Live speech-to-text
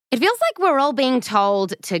It feels like we're all being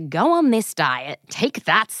told to go on this diet, take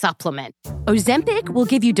that supplement. Ozempic will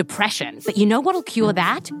give you depression, but you know what'll cure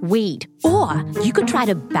that? Weed. Or you could try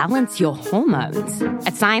to balance your hormones.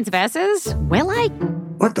 At Science Versus, we're like,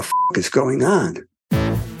 what the is going on?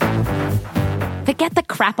 Forget the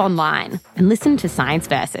crap online and listen to Science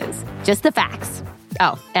Versus. Just the facts.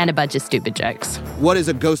 Oh, and a bunch of stupid jokes. What is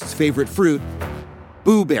a ghost's favorite fruit?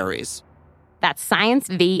 Blueberries. That's Science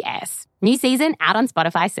VS. New season out on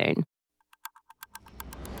Spotify soon.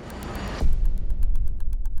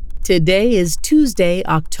 Today is Tuesday,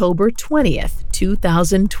 October 20th,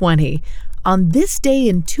 2020. On this day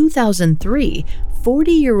in 2003,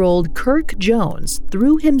 40-year-old Kirk Jones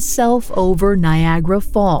threw himself over Niagara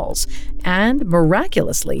Falls and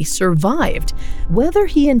miraculously survived. Whether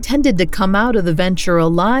he intended to come out of the venture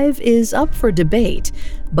alive is up for debate,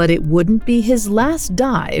 but it wouldn't be his last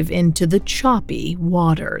dive into the choppy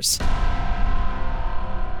waters.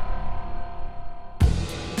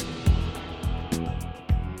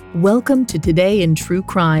 Welcome to Today in True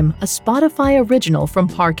Crime, a Spotify original from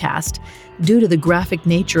Parcast. Due to the graphic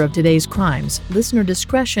nature of today's crimes, listener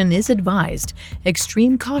discretion is advised.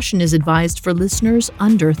 Extreme caution is advised for listeners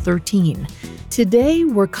under 13. Today,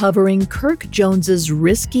 we're covering Kirk Jones's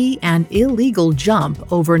risky and illegal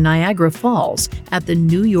jump over Niagara Falls at the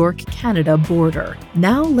New York-Canada border.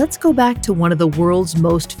 Now, let's go back to one of the world's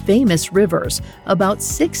most famous rivers, about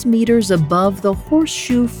 6 meters above the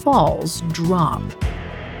Horseshoe Falls drop.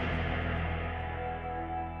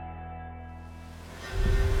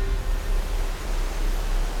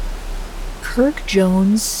 Kirk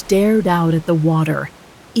Jones stared out at the water.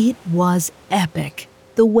 It was epic,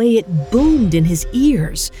 the way it boomed in his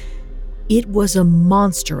ears. It was a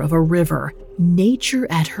monster of a river, nature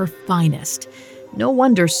at her finest. No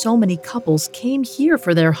wonder so many couples came here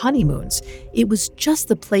for their honeymoons. It was just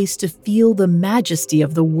the place to feel the majesty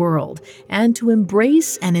of the world and to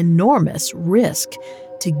embrace an enormous risk,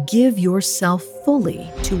 to give yourself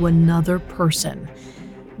fully to another person.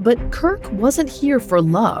 But Kirk wasn't here for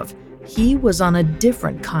love. He was on a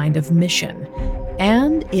different kind of mission,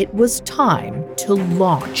 and it was time to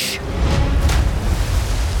launch.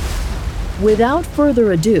 Without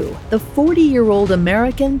further ado, the 40-year-old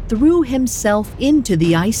American threw himself into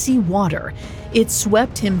the icy water. It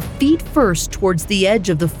swept him feet first towards the edge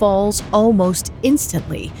of the falls almost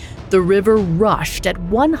instantly. The river rushed at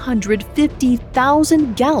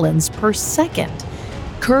 150,000 gallons per second.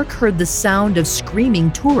 Kirk heard the sound of screaming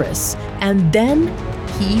tourists, and then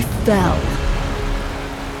he fell.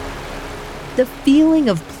 The feeling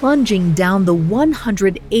of plunging down the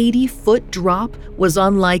 180-foot drop was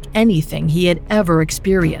unlike anything he had ever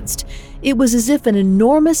experienced. It was as if an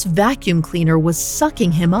enormous vacuum cleaner was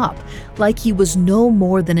sucking him up, like he was no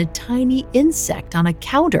more than a tiny insect on a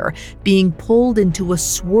counter being pulled into a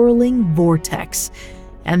swirling vortex.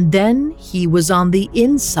 And then he was on the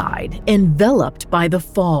inside, enveloped by the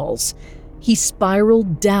falls. He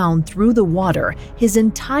spiraled down through the water, his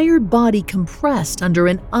entire body compressed under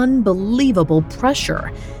an unbelievable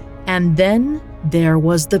pressure. And then there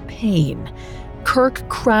was the pain. Kirk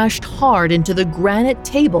crashed hard into the granite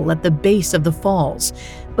table at the base of the falls.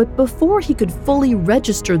 But before he could fully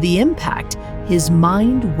register the impact, his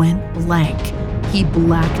mind went blank. He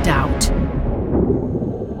blacked out.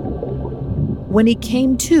 When he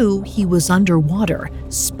came to, he was underwater.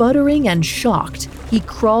 Sputtering and shocked, he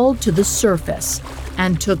crawled to the surface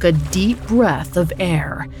and took a deep breath of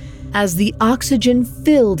air. As the oxygen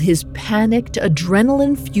filled his panicked,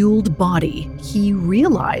 adrenaline-fueled body, he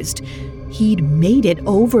realized he'd made it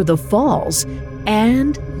over the falls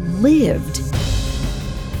and lived.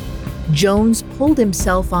 Jones pulled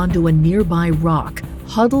himself onto a nearby rock,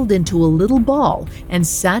 huddled into a little ball, and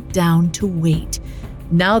sat down to wait.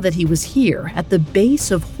 Now that he was here at the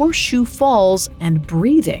base of Horseshoe Falls and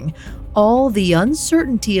breathing, all the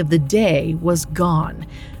uncertainty of the day was gone.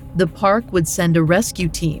 The park would send a rescue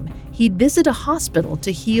team. He'd visit a hospital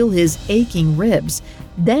to heal his aching ribs.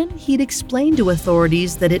 Then he'd explain to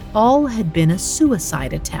authorities that it all had been a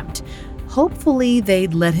suicide attempt. Hopefully,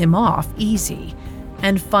 they'd let him off easy.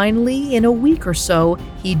 And finally, in a week or so,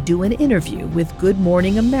 he'd do an interview with Good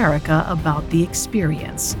Morning America about the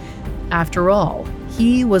experience. After all,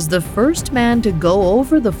 he was the first man to go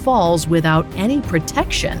over the falls without any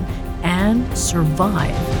protection and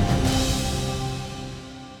survive.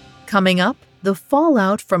 Coming up, the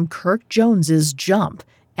fallout from Kirk Jones's jump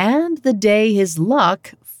and the day his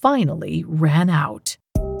luck finally ran out.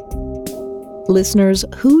 Listeners,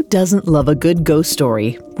 who doesn't love a good ghost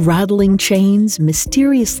story? Rattling chains,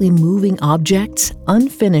 mysteriously moving objects,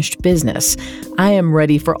 unfinished business. I am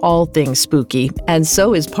ready for all things spooky, and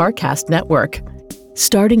so is Parcast Network.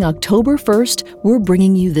 Starting October 1st, we're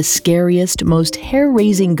bringing you the scariest, most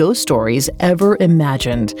hair-raising ghost stories ever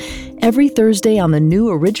imagined. Every Thursday on the new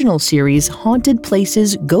original series, Haunted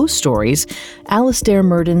Places Ghost Stories, Alastair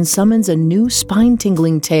Murden summons a new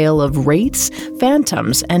spine-tingling tale of wraiths,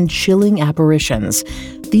 phantoms, and chilling apparitions.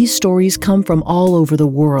 These stories come from all over the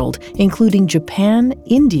world, including Japan,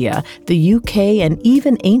 India, the UK, and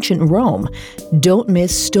even ancient Rome. Don't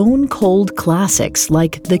miss stone-cold classics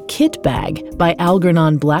like The Kit Bag by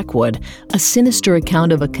Algernon Blackwood, a sinister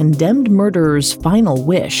account of a condemned murderer's final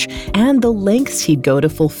wish, and the lengths he'd go to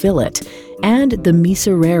fulfill it. And The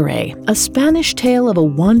Miserere, a Spanish tale of a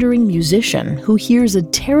wandering musician who hears a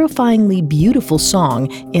terrifyingly beautiful song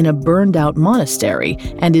in a burned-out monastery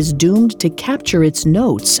and is doomed to capture its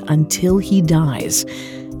notes until he dies.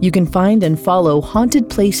 You can find and follow Haunted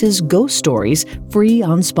Places Ghost Stories free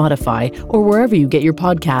on Spotify or wherever you get your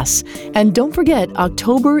podcasts. And don't forget,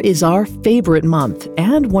 October is our favorite month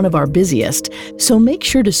and one of our busiest, so make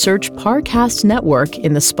sure to search Parcast Network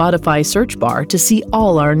in the Spotify search bar to see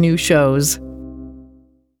all our new shows.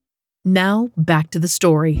 Now, back to the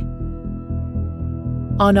story.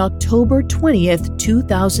 On October 20th,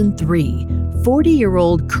 2003,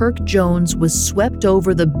 40-year-old Kirk Jones was swept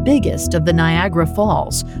over the biggest of the Niagara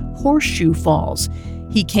Falls, Horseshoe Falls.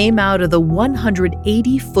 He came out of the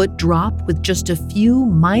 180-foot drop with just a few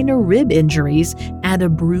minor rib injuries and a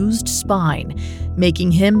bruised spine,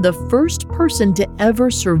 making him the first person to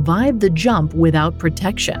ever survive the jump without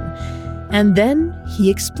protection. And then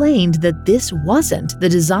he explained that this wasn't the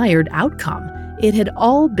desired outcome. It had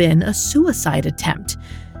all been a suicide attempt.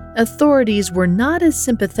 Authorities were not as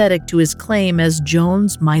sympathetic to his claim as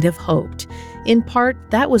Jones might have hoped. In part,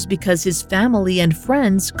 that was because his family and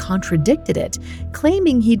friends contradicted it,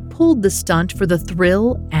 claiming he'd pulled the stunt for the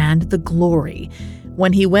thrill and the glory.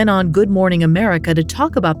 When he went on Good Morning America to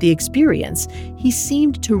talk about the experience, he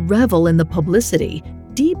seemed to revel in the publicity,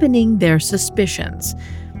 deepening their suspicions.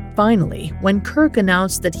 Finally, when Kirk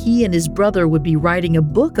announced that he and his brother would be writing a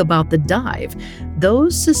book about the dive,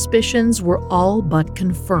 those suspicions were all but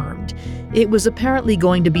confirmed. It was apparently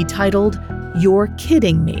going to be titled, "You're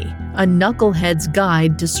Kidding Me: A Knucklehead's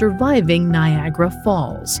Guide to Surviving Niagara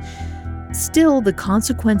Falls." Still, the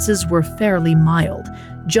consequences were fairly mild.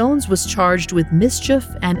 Jones was charged with mischief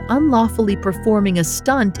and unlawfully performing a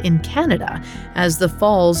stunt in Canada as the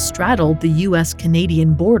falls straddled the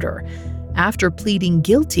U.S.-Canadian border. After pleading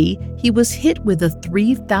guilty, he was hit with a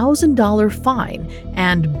 $3,000 fine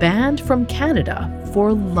and banned from Canada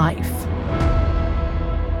for life.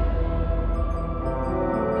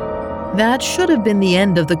 That should have been the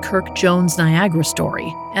end of the Kirk Jones Niagara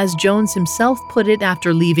story. As Jones himself put it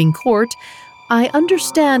after leaving court, "I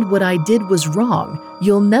understand what I did was wrong.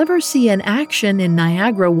 You'll never see an action in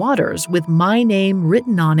Niagara waters with my name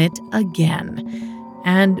written on it again."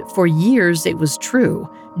 And for years it was true.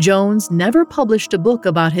 Jones never published a book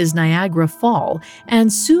about his Niagara fall,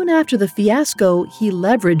 and soon after the fiasco, he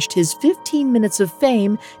leveraged his 15 minutes of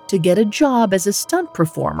fame to get a job as a stunt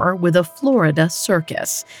performer with a Florida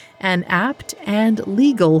circus, an apt and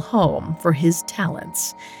legal home for his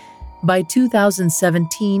talents. By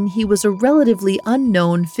 2017, he was a relatively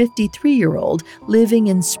unknown 53-year-old living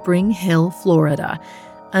in Spring Hill, Florida.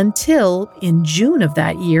 Until, in June of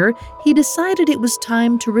that year, he decided it was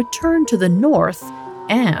time to return to the north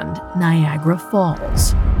and Niagara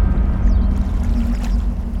Falls.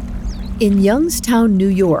 In Youngstown, New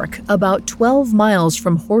York, about 12 miles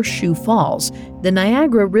from Horseshoe Falls, the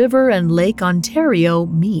Niagara River and Lake Ontario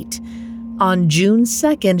meet. On June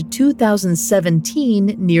 2,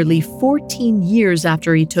 2017, nearly 14 years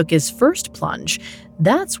after he took his first plunge,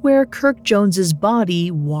 that's where Kirk Jones's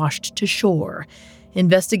body washed to shore.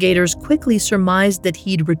 Investigators quickly surmised that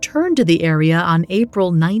he'd returned to the area on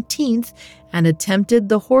April 19th and attempted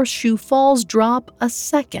the Horseshoe Falls drop a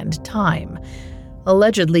second time.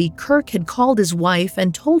 Allegedly, Kirk had called his wife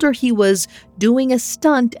and told her he was doing a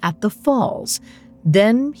stunt at the falls.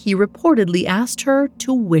 Then he reportedly asked her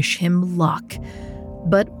to wish him luck.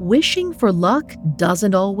 But wishing for luck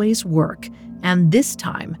doesn't always work, and this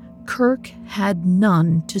time, Kirk had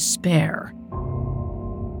none to spare.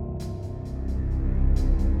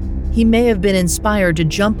 He may have been inspired to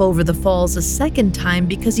jump over the falls a second time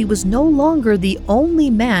because he was no longer the only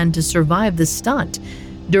man to survive the stunt.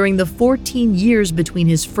 During the 14 years between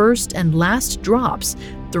his first and last drops,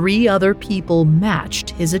 3 other people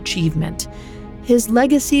matched his achievement. His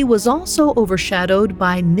legacy was also overshadowed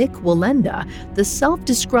by Nick Wallenda, the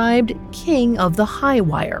self-described king of the high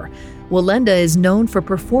wire. Wallenda is known for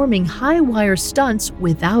performing high-wire stunts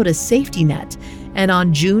without a safety net, and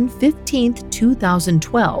on June 15,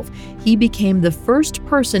 2012, he became the first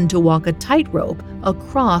person to walk a tightrope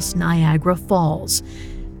across Niagara Falls.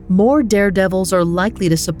 More daredevils are likely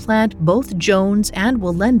to supplant both Jones and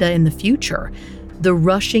Wallenda in the future. The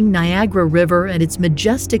rushing Niagara River and its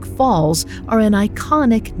majestic falls are an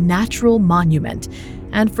iconic natural monument,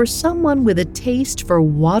 and for someone with a taste for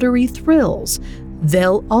watery thrills,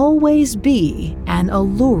 they'll always be an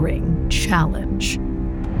alluring challenge.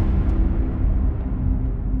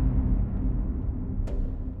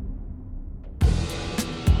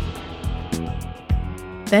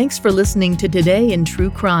 Thanks for listening to Today in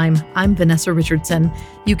True Crime. I'm Vanessa Richardson.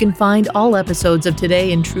 You can find all episodes of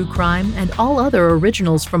Today in True Crime and all other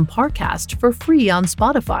originals from Parcast for free on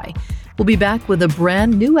Spotify. We'll be back with a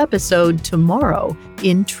brand new episode tomorrow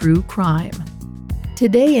in True Crime.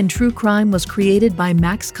 Today in True Crime was created by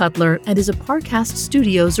Max Cutler and is a Parcast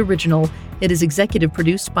Studios original. It is executive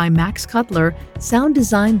produced by Max Cutler, sound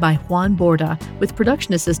designed by Juan Borda, with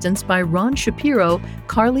production assistance by Ron Shapiro,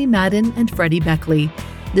 Carly Madden, and Freddie Beckley.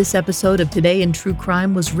 This episode of Today in True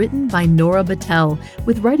Crime was written by Nora Battelle,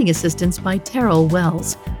 with writing assistance by Terrell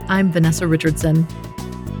Wells. I'm Vanessa Richardson.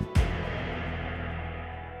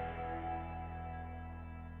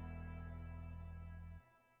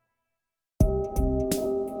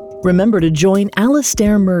 Remember to join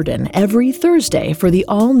Alastair Murden every Thursday for the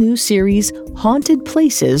all-new series Haunted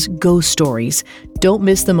Places Ghost Stories. Don't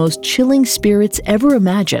miss the most chilling spirits ever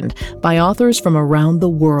imagined by authors from around the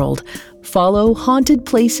world. Follow Haunted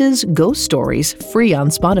Places Ghost Stories free on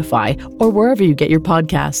Spotify or wherever you get your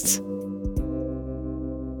podcasts.